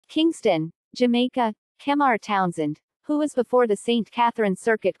Kingston, Jamaica, Kemar Townsend, who was before the St. Catherine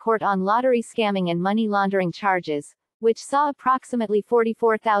Circuit Court on lottery scamming and money laundering charges, which saw approximately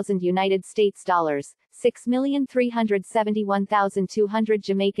 44,000 United States dollars, $6,371,200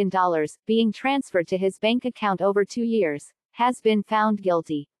 Jamaican dollars, being transferred to his bank account over 2 years, has been found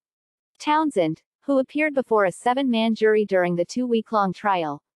guilty. Townsend, who appeared before a 7-man jury during the 2-week-long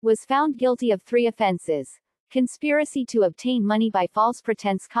trial, was found guilty of 3 offenses: conspiracy to obtain money by false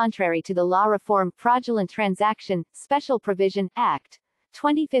pretense contrary to the law reform Fraudulent Transaction, Special Provision, Act,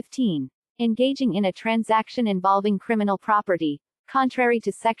 2015, engaging in a transaction involving criminal property, contrary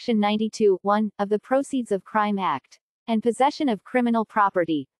to Section 92(1) of the Proceeds of Crime Act, and possession of criminal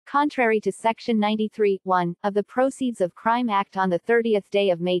property, contrary to Section 93(1) of the Proceeds of Crime Act on the 30th day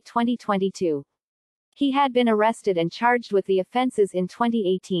of May 2022. He had been arrested and charged with the offenses in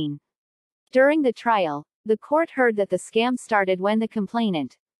 2018. During the trial, the court heard that the scam started when the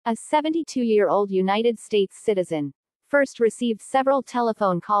complainant, a 72-year-old United States citizen, first received several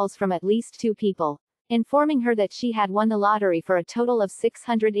telephone calls from at least 2 people, informing her that she had won the lottery for a total of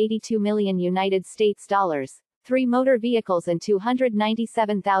 682 million United States dollars, 3 motor vehicles and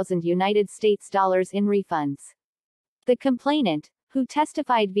 297,000 United States dollars in refunds. The complainant, who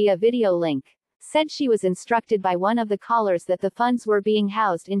testified via video link, said she was instructed by one of the callers that the funds were being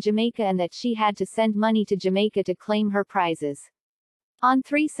housed in Jamaica and that she had to send money to Jamaica to claim her prizes. On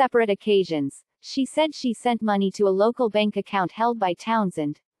 3 separate occasions, she said she sent money to a local bank account held by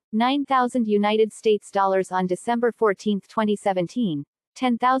Townsend, 9,000 United States dollars on December 14, 2017,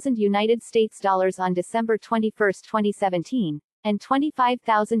 10,000 United States dollars on December 21, 2017, and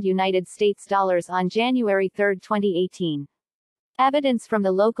 25,000 United States dollars on January 3, 2018. Evidence from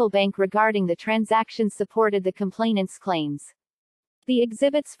the local bank regarding the transactions supported the complainant's claims. The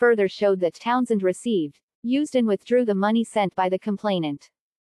exhibits further showed that Townsend received, used and withdrew the money sent by the complainant.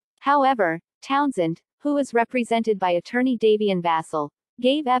 However, Townsend, who was represented by attorney Davian Bassel,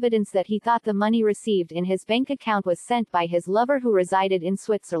 gave evidence that he thought the money received in his bank account was sent by his lover who resided in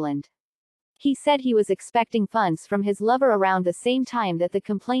Switzerland. He said he was expecting funds from his lover around the same time that the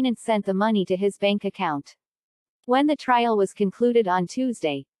complainant sent the money to his bank account. When the trial was concluded on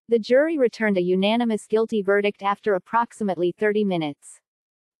Tuesday, the jury returned a unanimous guilty verdict after approximately 30 minutes.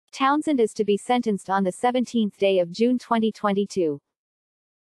 Townsend is to be sentenced on the 17th day of June 2022.